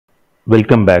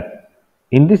Welcome back.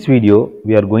 In this video,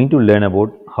 we are going to learn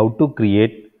about how to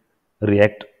create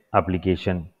React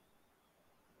application.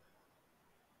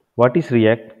 What is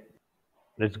React?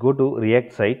 Let's go to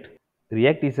React site.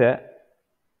 React is a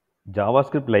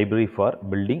JavaScript library for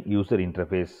building user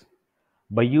interface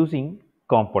by using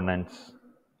components.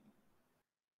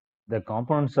 The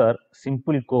components are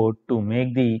simple code to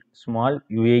make the small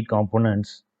UI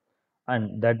components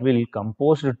and that will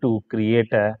compose to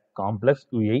create a complex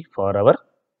UI for our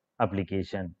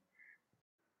application.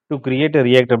 To create a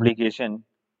React application,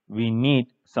 we need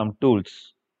some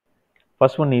tools.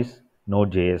 First one is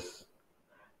Node.js.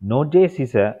 Node.js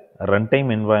is a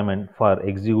runtime environment for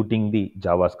executing the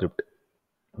JavaScript.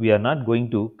 We are not going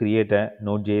to create a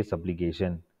Node.js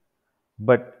application,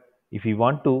 but if we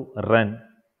want to run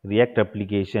React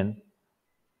application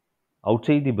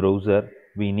outside the browser,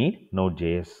 we need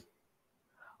Node.js.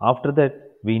 After that,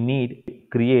 we need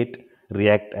create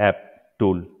React app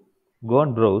tool. Go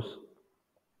and browse,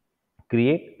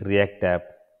 create React app.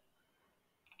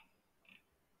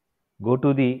 Go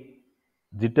to the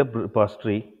GitHub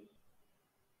repository.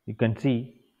 You can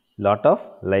see lot of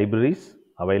libraries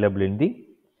available in the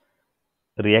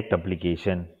React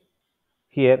application.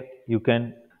 Here you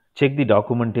can check the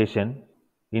documentation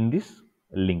in this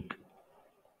link.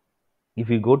 If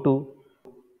you go to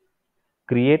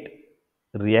create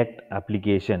React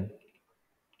application,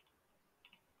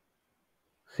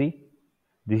 see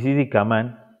this is the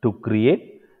command to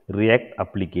create React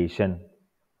application.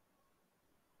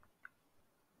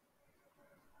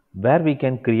 Where we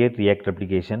can create React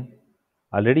application,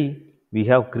 already we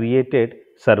have created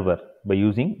server by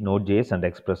using Node.js and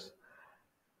Express.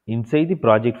 Inside the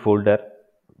project folder,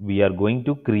 we are going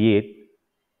to create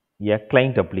a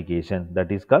client application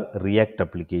that is called React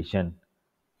application.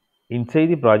 Inside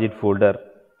the project folder,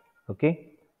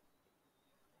 okay,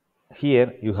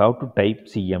 here you have to type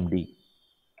cmd.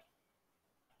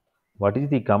 What is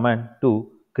the command to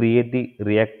create the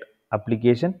React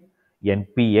application?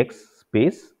 npx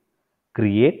space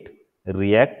create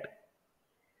React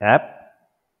app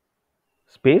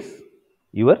space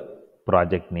your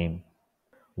project name.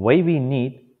 Why we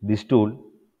need this tool?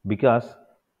 Because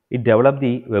it develops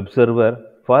the web server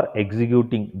for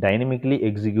dynamically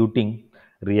executing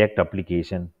React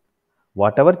application.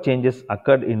 Whatever changes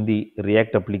occurred in the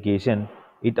React application,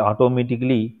 it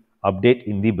automatically update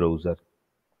in the browser.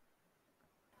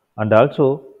 And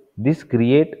also this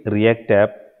create React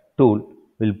app tool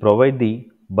will provide the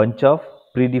bunch of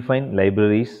predefined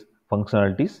libraries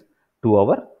functionalities to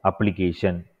our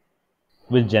application.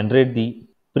 Will generate the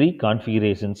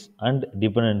pre-configurations and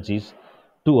dependencies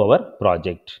to our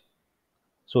project.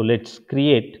 So let's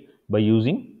create by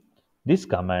using this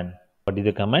command. What is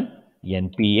the command?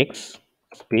 npx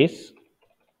space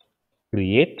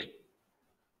create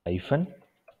hyphen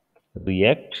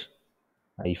react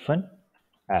hyphen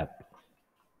app.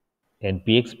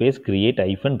 npx space create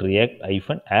hyphen react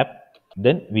hyphen app.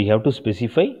 Then we have to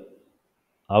specify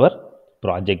our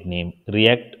project name,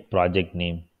 React project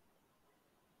name.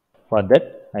 For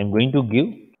that, I am going to give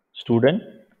student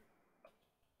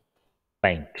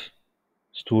client.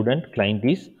 Student client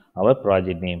is our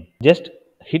project name. Just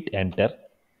hit enter.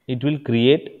 It will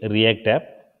create React app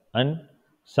and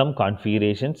some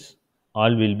configurations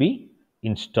all will be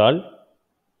installed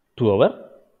to our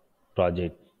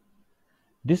project.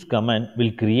 This command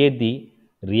will create the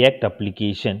React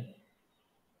application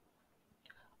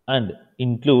and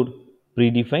include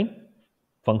predefined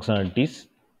functionalities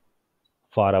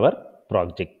for our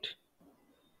project.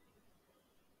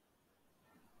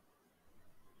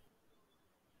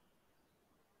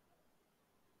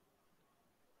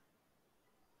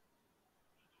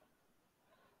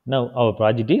 Now our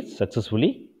project is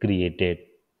successfully created.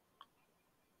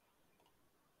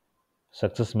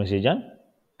 Success message on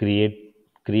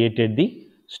created the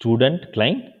student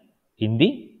client in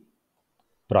the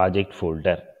project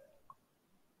folder.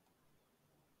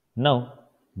 Now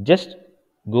just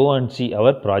go and see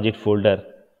our project folder.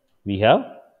 We have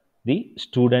the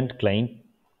student client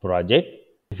project.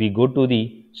 If we go to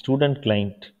the student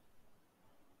client,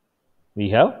 we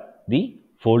have the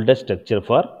folder structure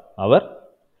for our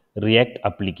React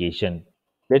application.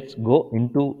 Let's go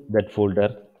into that folder.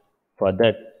 For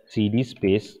that, cd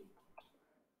space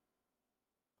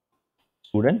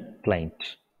student client.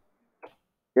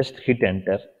 Just hit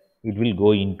enter. It will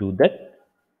go into that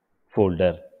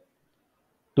folder.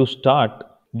 To start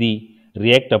the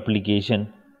React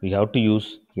application, we have to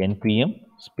use npm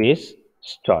space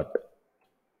start.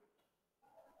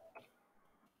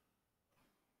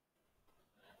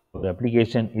 The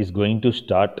application is going to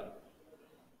start.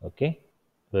 Okay,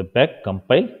 Webpack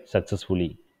compile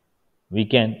successfully. we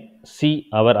can see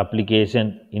our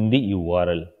application in the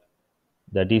URL,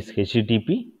 that is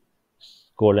http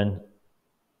colon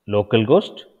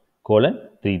localhost colon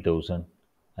 3000.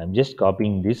 I'm just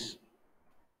copying this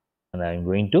and I'm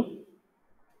going to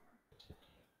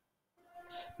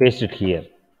paste it here.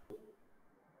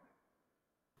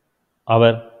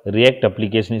 Our React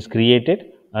application is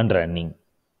created and running.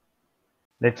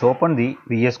 Let's open the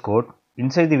VS Code.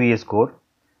 Inside the VS Code,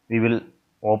 we will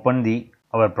open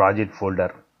our project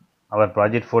folder. Our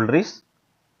project folder is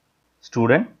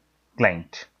student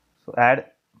client. So add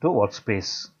to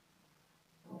workspace.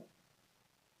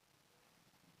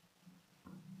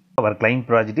 Our client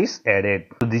project is added.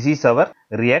 So this is our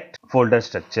React folder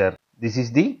structure. This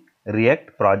is the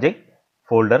React project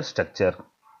folder structure.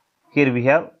 Here we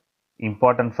have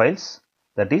important files,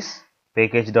 that is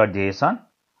package.json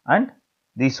and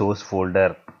the source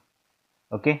folder.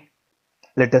 Okay,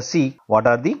 let us see what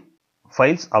are the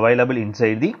files available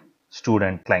inside the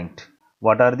student client.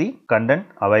 What are the content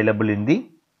available in the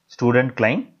student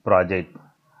client project?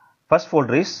 First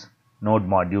folder is node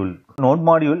module. Node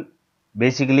module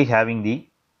basically having the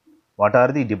what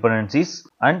are the dependencies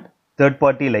and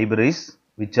third-party libraries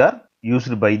which are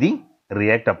used by the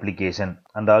React application,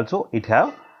 and also it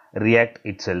have React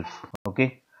itself.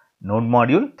 Okay, node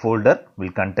module folder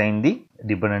will contain the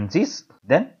dependencies,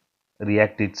 then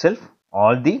React itself,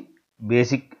 all the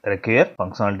basic required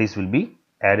functionalities will be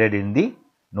added in the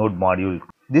node module.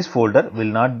 This folder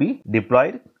will not be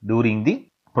deployed during the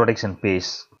production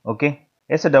phase. Okay,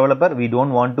 as a developer we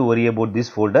don't want to worry about this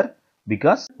folder,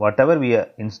 because whatever we are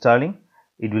installing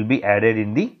it will be added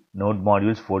in the node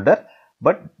modules folder,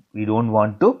 but we don't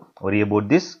want to worry about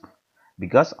this,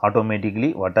 because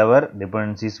automatically whatever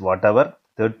dependencies, whatever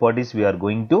third parties we are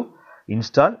going to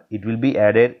install, it will be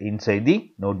added inside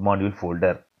the node module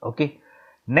folder. Okay,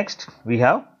 next we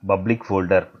have public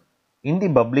folder. In the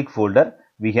public folder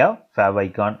we have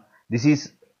favicon.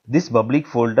 This public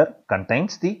folder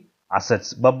contains the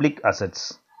assets, public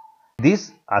assets.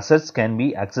 These assets can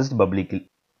be accessed publicly.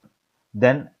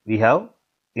 Then we have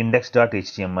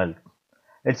index.html.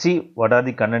 Let's see what are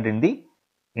the content in the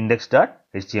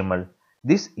index.html.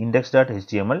 This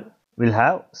index.html will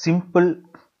have simple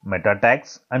meta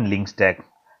tags and links tag.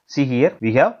 See here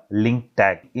we have link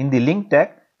tag. In the link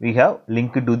tag we have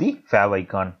link to the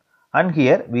favicon, and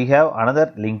here we have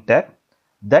another link tag.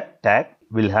 That tag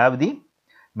will have the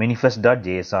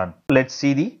manifest.json. Let's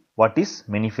see what is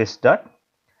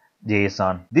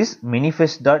manifest.json. This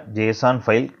manifest.json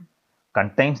file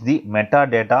contains the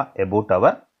metadata about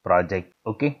our project.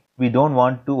 Okay, we don't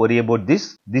want to worry about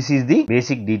this. This is the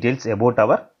basic details about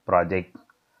our project.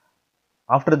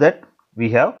 After that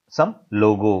we have some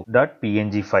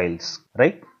logo.png files,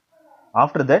 right?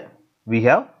 After that we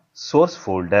have source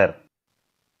folder.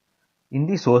 In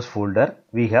the source folder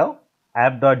we have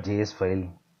app.js file.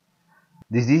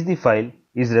 This is the file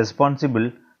is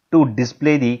responsible to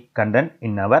display the content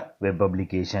in our web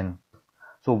application.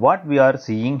 So what we are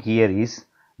seeing here is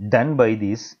done by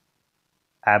this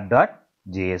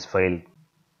app.js file.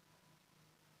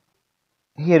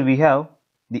 Here we have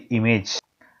the image,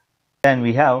 then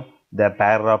we have the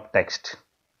paragraph text,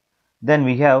 then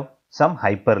we have some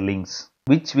hyperlinks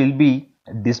which will be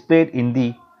displayed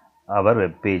in our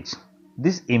web page.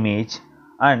 This image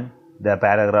and the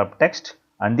paragraph text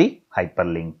and the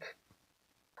hyperlink.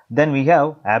 Then we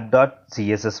have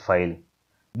app.css file.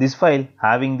 This file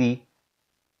having the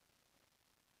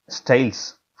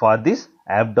styles for this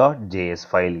app.js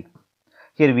file.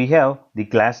 Here we have the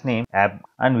class name app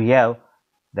and we have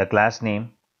the class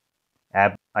name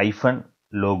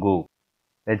app-logo.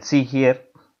 Let's see here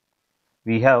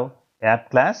we have app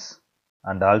class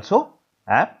and also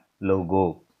app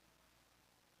logo.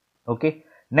 Okay,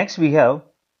 next we have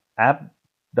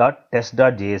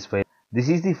app.test.js file. This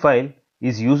is the file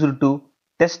is used to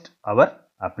test our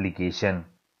application.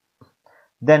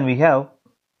 Then we have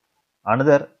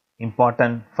another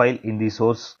important file in the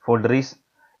source folder is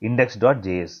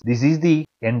index.js. This is the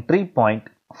entry point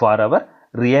for our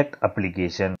React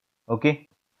application. Okay,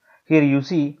 here you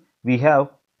see we have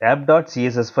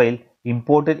app.css file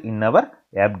imported in our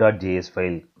app.js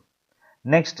file.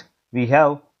 Next we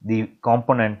have the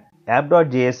component.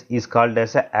 App.js is called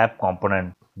as an app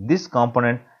component. This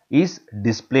component is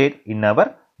displayed in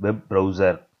our web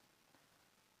browser.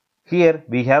 Here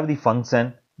we have the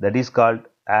function that is called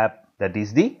app, that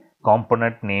is the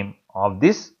component name of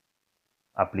this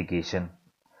application.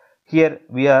 Here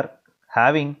we are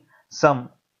having some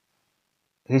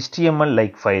HTML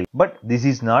like file, but this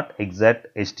is not exact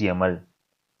HTML.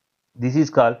 This is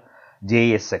called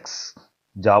JSX,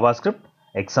 JavaScript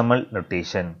XML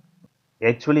notation.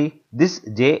 Actually, this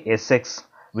JSX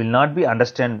will not be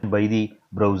understood by the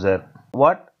browser.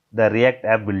 What the React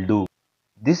app will do,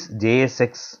 this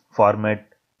JSX format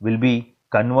will be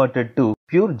converted to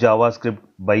pure JavaScript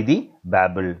by the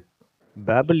Babel.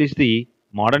 Babel is the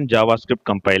modern JavaScript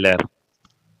compiler.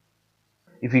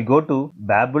 If you go to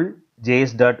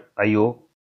babel.js.io,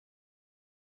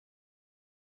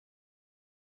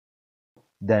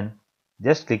 then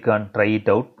just click on try it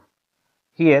out.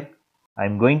 Here I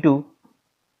am going to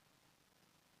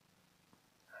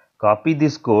copy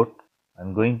this code. I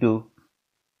am going to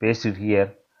paste it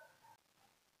here.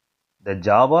 The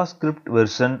JavaScript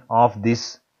version of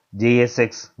this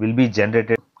JSX will be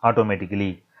generated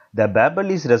automatically. The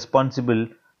Babel is responsible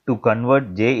to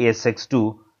convert JSX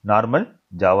to normal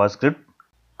JavaScript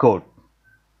code.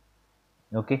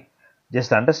 Okay,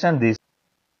 just understand this.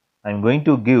 I am going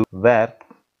to give where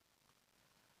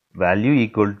value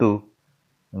equal to,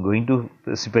 I am going to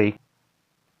specify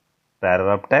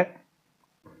paragraph tag.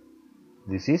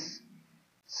 This is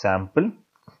sample.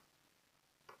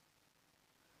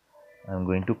 I am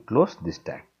going to close this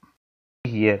tag.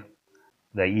 Here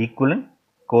the equivalent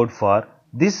code for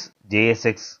this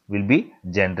JSX will be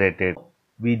generated.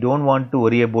 We don't want to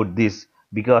worry about this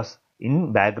because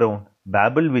in background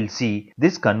Babel will see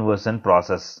this conversion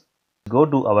process. Go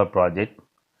to our project.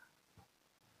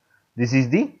 This is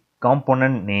the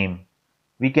component name.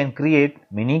 We can create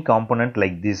many components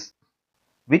like this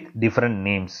with different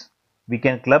names. We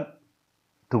can club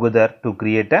together to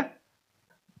create a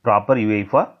proper UI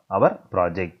for our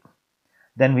project.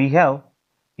 Then we have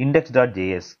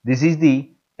index.js. This is the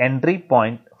entry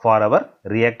point for our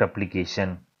React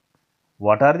application.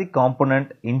 What are the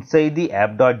components inside the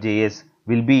app.js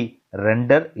will be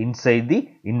rendered inside the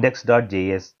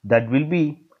index.js. That will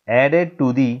be added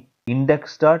to the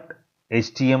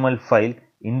index.html file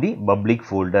in the public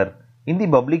folder. In the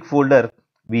public folder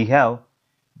we have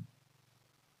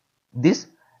this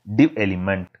div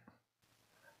element.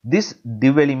 This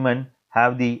div element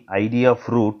have the ID of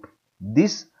root.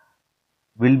 This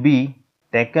will be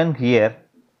taken here,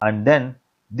 and then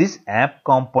this app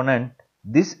component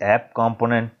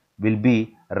will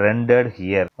be rendered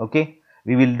here. Okay,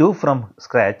 we will do from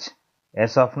scratch.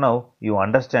 As of now you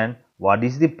understand what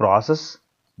is the process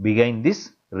behind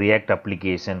this React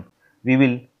application. We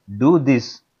will do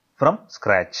this from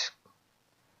scratch.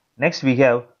 Next we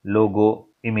have logo,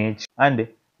 image, and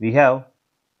we have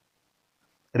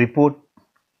report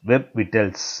web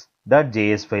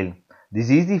vitals.js file. This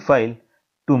is the file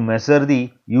to measure the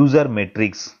user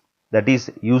metrics, that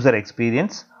is user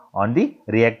experience on the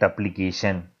React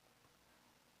application.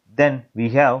 Then we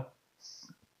have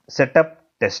setup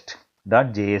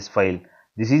test.js file.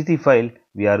 This is the file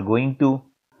we are going to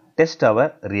test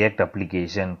our React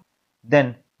application.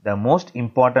 Then the most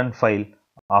important file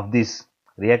of this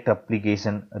React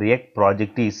application, React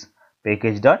project is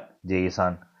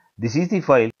package.json. This is the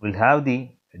file will have the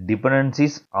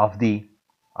dependencies of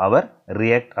our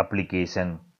React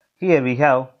application. Here we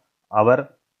have our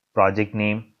project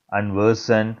name and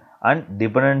version and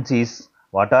dependencies.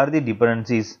 What are the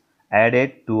dependencies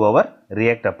added to our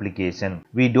React application?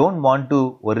 We don't want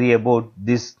to worry about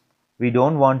this. We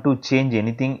don't want to change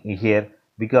anything here,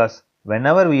 because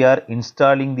whenever we are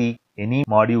installing any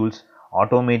modules,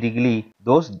 automatically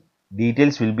those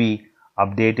details will be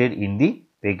updated in the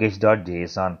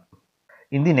package.json.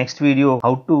 In the next video,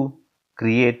 how to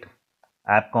create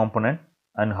app component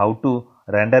and how to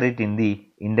render it in the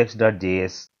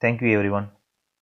index.js. Thank you everyone.